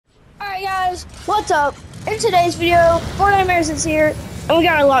guys, what's up? In today's video, Fortnite Mares is here, and we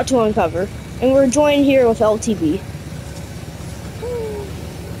got a lot to uncover. And we're joined here with LTB.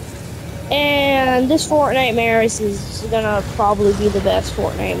 And this Fortnite Mares is gonna probably be the best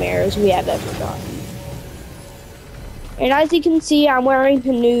Fortnite Mares we have ever gotten. And as you can see, I'm wearing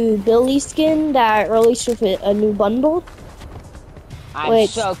the new Billy skin that released with a new bundle. I'm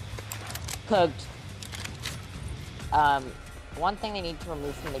so cooked. One thing they need to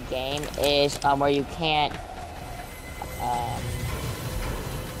remove from the game is where you can't.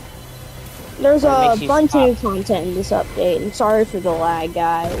 There's a bunch of new content in this update, and sorry for the lag,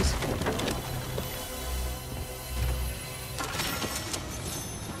 guys.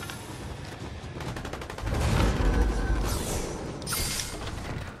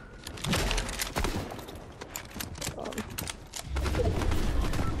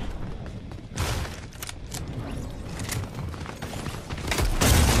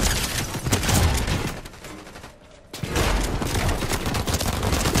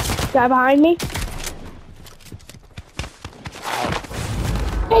 Guy behind me.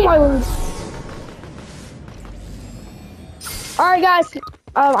 Oh my word. Alright guys,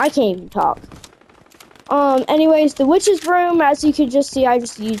 I can't even talk. Anyways, the witch's broom, as you can just see, I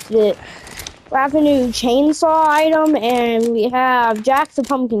just used it. We have a new chainsaw item, and we have Jack the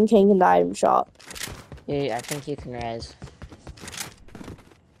Pumpkin King in the item shop. Yeah, I think you can res.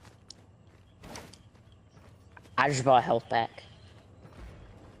 I just bought health back.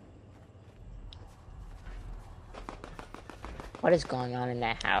 What is going on in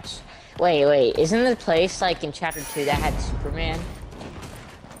that house? Wait, isn't the place like in chapter 2 that had Superman?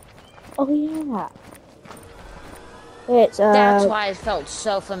 Oh yeah. It's That's why it felt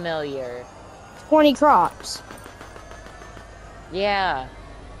so familiar. 20 crops. Yeah.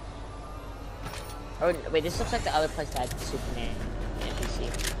 Oh wait, this looks like the other place that had Superman NPC.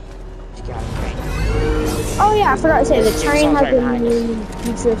 Just get on the train. Oh yeah, I forgot to say the train has a new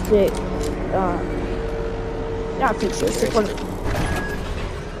futuristic not futuristic, Behind.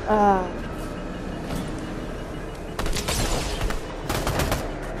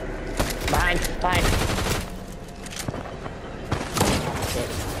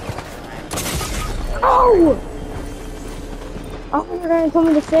 Oh! Oh, we're gonna come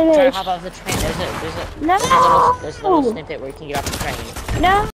to the finish. Try to hop off the train. There's a little snippet where you can get off the train.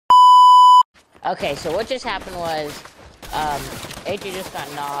 No! Okay, so what just happened was, AJ just got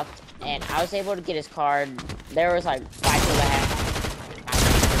knocked, and I was able to get his card. There was like 5 people that had,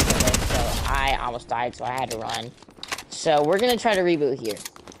 so I almost died, so I had to run. So we're gonna try to reboot here.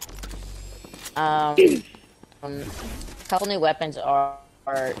 Couple new weapons are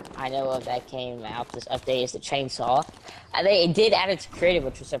I know of that came out this update is the chainsaw. They did add it to creative,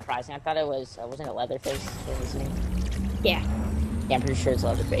 which was surprising. I thought it was wasn't it Leatherface in this thing? Yeah, I'm pretty sure it's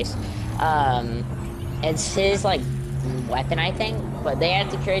Leatherface. It's his like weapon, I think, but they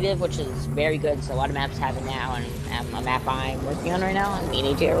added to creative, which is very good. So a lot of maps have it now, and a map I'm working on right now, and me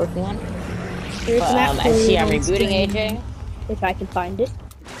and AJ are working on. I see I'm rebooting AJ. If I can find it.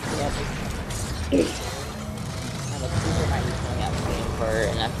 Yep. For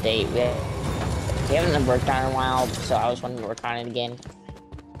an update. We haven't worked on it in a while, so I was wanting to work on it again.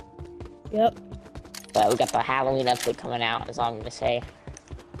 Yep. But we got the Halloween update coming out, is all I'm gonna say.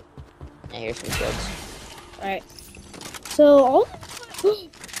 And here's some jokes. Alright. So, Boom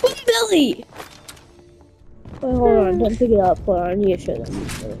Billy! Wait, hold on, don't pick it up. Hold on, I need to show them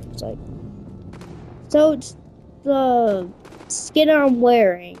what it's like. So, it's the skin I'm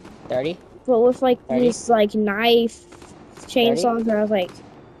wearing. 30? But with like 30? these like knife chainsaws, 30? and I was like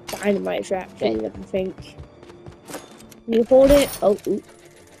dynamite trap too, I think. You hold it. Oh, oops.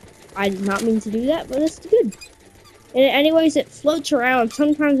 I did not mean to do that, but it's good. And anyways, it floats around.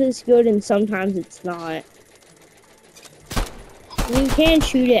 Sometimes it's good and sometimes it's not. You can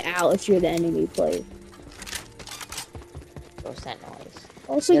shoot it out if you're the enemy player. What's that noise?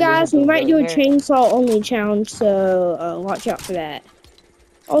 Also, guys, we might do a chainsaw only challenge, so watch out for that.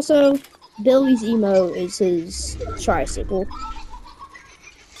 Also, Billy's emo is his tricycle.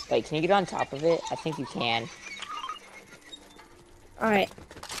 Wait, can you get on top of it? I think you can. Alright.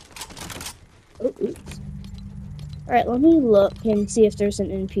 Oh, oops. Alright, let me look and see if there's an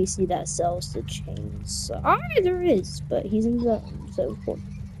NPC that sells the chainsaw. Alright, there is, but he's in the so cool.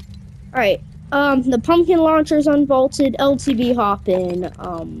 Alright, the pumpkin launcher's unbolted, LTB hop in,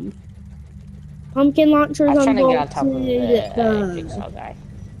 pumpkin launcher's unbolted, I'm trying to get on top of the jigsaw guy.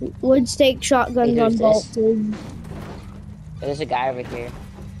 Wood stake shotgun's unbolted. There's a guy over here.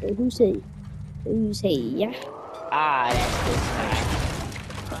 Who's he? Who's he? Yeah. Ah, that's this guy.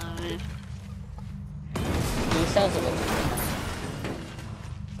 He sells it.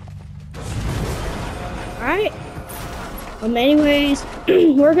 Alright. Anyways,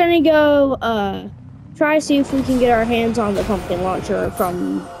 we're gonna go try to see if we can get our hands on the pumpkin launcher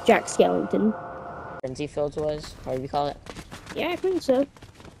from Jack Skellington. Frenzy Fields was, what do you call it? Yeah, I think so.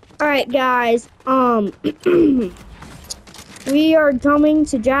 Alright guys, we are coming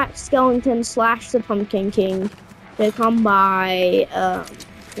to Jack Skellington / the Pumpkin King to come by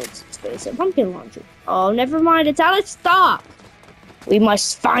what's its face? A pumpkin launcher. Oh, never mind, it's out of stock. We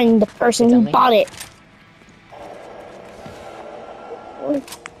must find the person who bought it.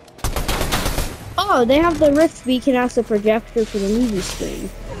 Oh, they have the Rift Beacon as a projector for the movie screen.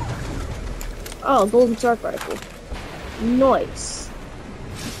 Oh, Golden Shark rifle. Nice.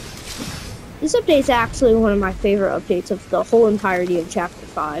 This update's actually one of my favorite updates of the whole entirety of Chapter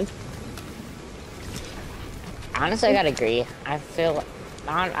 5. Honestly, I gotta agree. I feel,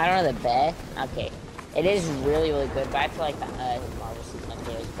 I don't know the best. Okay, it is really, really good, but I feel like the Marvel season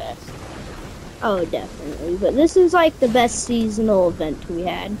update was best. Oh, definitely. But this is like the best seasonal event we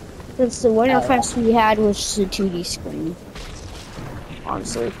had. Since the Winterfest we had was just a 2D screen.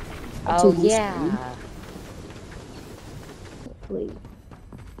 Honestly. Oh, yeah. Wait.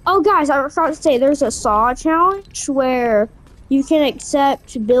 Oh, guys, I forgot to say, there's a Saw challenge where you can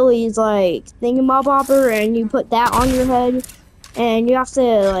accept Billy's, like, thingamabobber and you put that on your head. And you have to,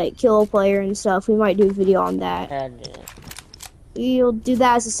 like, kill a player and stuff. We might do a video on that. We'll do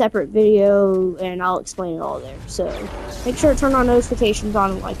that as a separate video, and I'll explain it all there. So, make sure to turn on notifications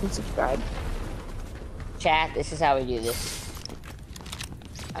on and like and subscribe. Chat, this is how we do this.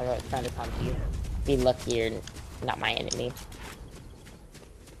 I wrote trying to come to you. Be lucky or not my enemy.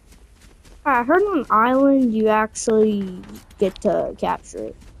 I heard on Island you actually get to capture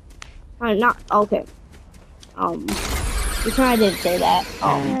it. Not okay. You kind of didn't say that.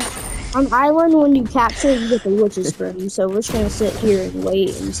 On Island, when you capture it, you get the witch's broom. So we're just gonna sit here and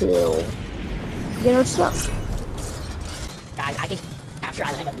wait until we get our stuff. Guys, I can capture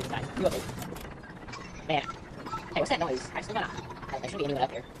Island. I know these guys. You okay? Man, hey, what's that noise? I still got. There shouldn't be anyone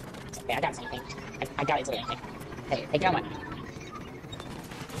up here. Okay, I got something. I got anything. Hey, get on my.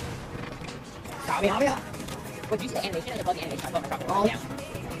 Copy. What you see the animation and the bug animation? I put my down.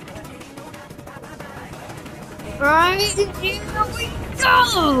 Right, here we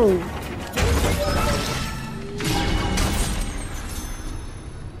go!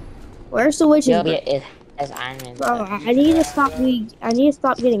 Where's the witch's broom? It as Iron Man. Bro, I need to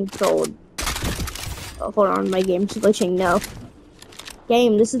stop getting trolled. Oh, hold on, my game's glitching. No.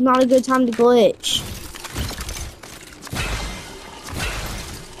 Game, this is not a good time to glitch.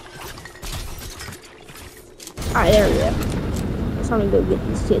 Alright, there we go. It's time to go get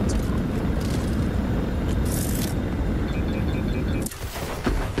these kids.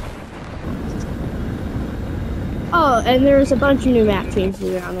 Oh, and there's a bunch of new map changes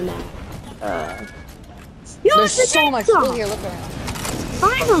around the map. There's so much loot here, look around.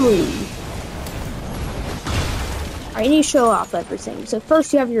 Finally! I need to show off everything. So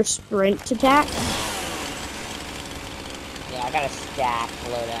first you have your sprint attack. Yeah, I got a stack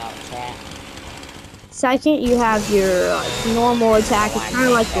loadout, chat. Second, you have your normal attack. It's kind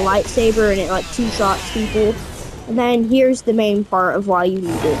of like the lightsaber, and it like two-shots people. And then here's the main part of why you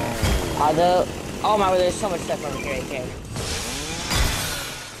need it. Although, oh my god, there's so much stuff over here. Okay.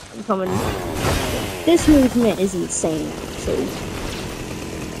 I'm coming. This movement is insane, actually.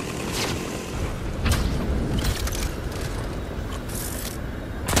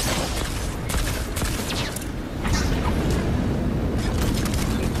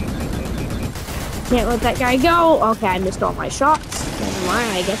 Can't let that guy go. Okay, I missed all my shots. Never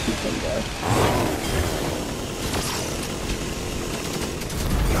mind, I guess he can go.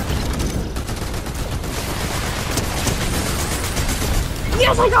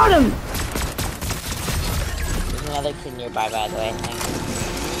 Yes, I got him! There's another kid nearby, by the way, I think.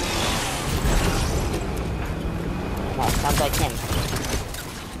 Oh, sounds like him.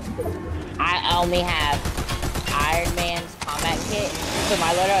 I only have Iron Man's combat kit. So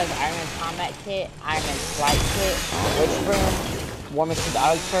my loadout is Iron Man's combat kit, Iron Man's flight kit, Witch Broom, War Machine's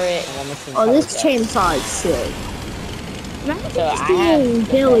auto turret, and War Machine's this chainsaw is sick. Imagine just being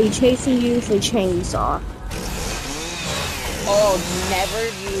Billy chasing you with a chainsaw. Oh,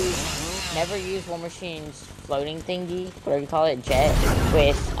 never use War Machine's floating thingy, whatever you call it, jet,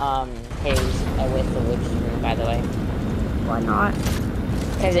 with with the Witch Broom, by the way. Why not?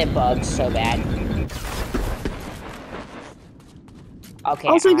 Because it bugs so bad. Okay.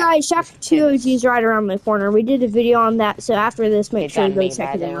 Also, guys, Chapter 2 OG is right around the corner. We did a video on that, so after this, make sure to go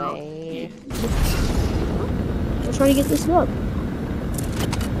check it out. We're trying to get this up.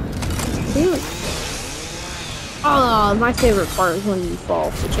 Dude. Oh, my favorite part is when you fall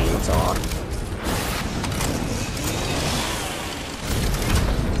off the chainsaw.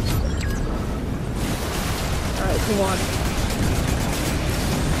 Come on.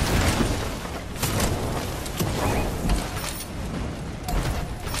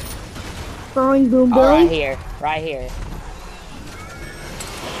 Throwing boom Oh, Billy. right here. Right here.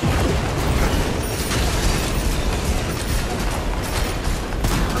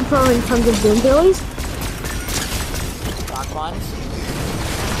 I'm throwing tons of boom Billies. Rock one.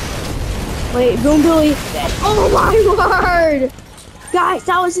 Wait, boom Billy. Dead. Oh my word! Guys,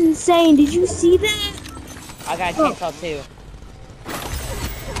 that was insane. Did you see that? I got a chainsaw too.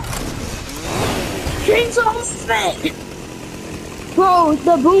 Chainsaw fit! Bro,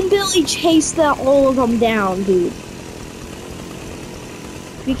 the boom Billy chased all of them down, dude.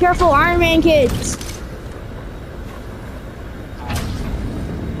 Be careful, Iron Man kids.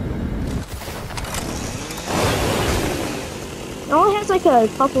 It only has like a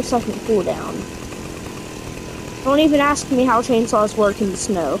couple second cooldown. Don't even ask me how chainsaws work in the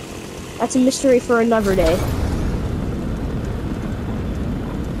snow. That's a mystery for another day.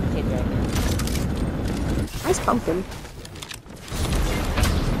 Nice pumpkin.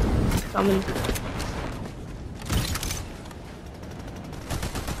 Coming.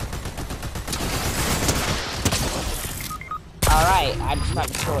 Alright, I just got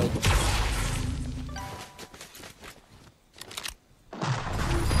destroyed.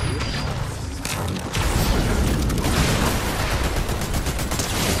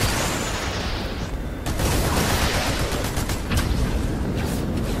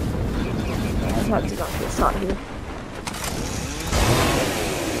 I have to not get shot here.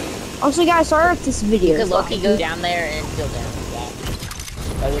 Also, guys, sorry if this video You is could low-key long. go down there and still down like that.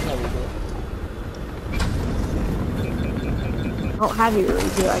 But there's no redo. I don't have your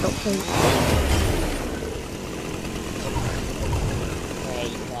redo, I don't think. Yeah,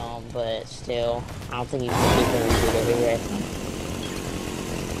 you don't, but still. I don't think you can keep the redo over here.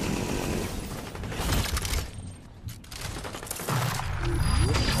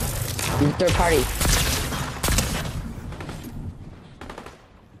 Third party.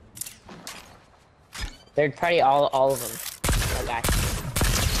 Third party, all of them. Oh gosh.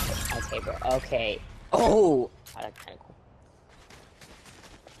 Okay, bro. Okay. Oh, that's kind of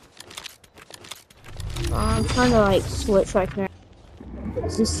cool. I'm trying to like switch right now.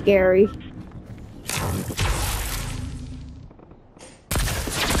 This is scary.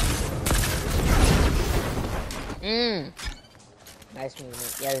 Nice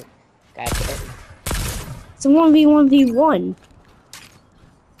movement. Yeah, gotcha. It's a 1v1v1.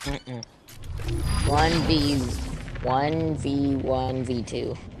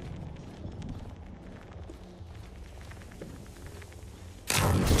 1v1v2.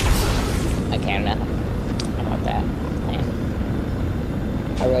 Okay, I don't know about that plan.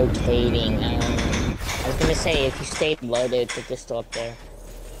 Rotating. I was gonna say if you stay below, they would put this still up there.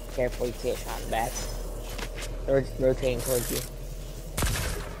 Careful, you get shot in the back. Or rotating towards you.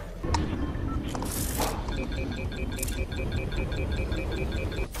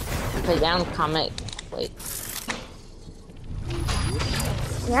 Put down, comment. Wait.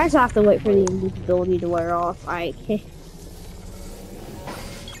 You guys have to wait for the invisibility to wear off. I can't.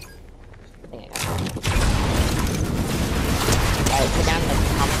 Alright, put down the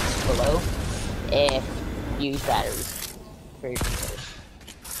comments below if you use batteries for your controller.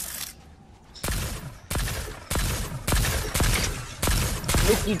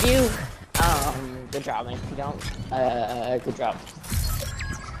 If you do, good job, and if you don't, good job.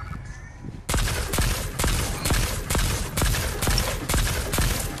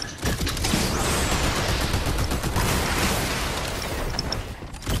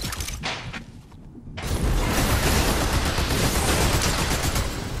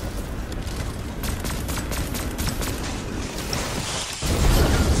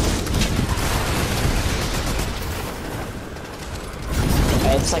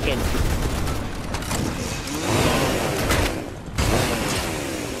 It's like a...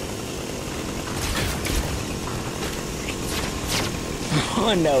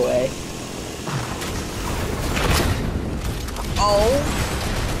 Oh, no way. Oh.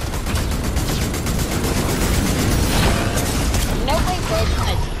 No way, bro.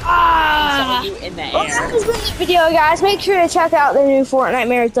 Ah! You in the Well, air. that has been the video, guys. Make sure to check out the new Fortnite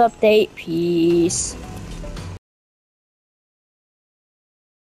Merits update. Peace.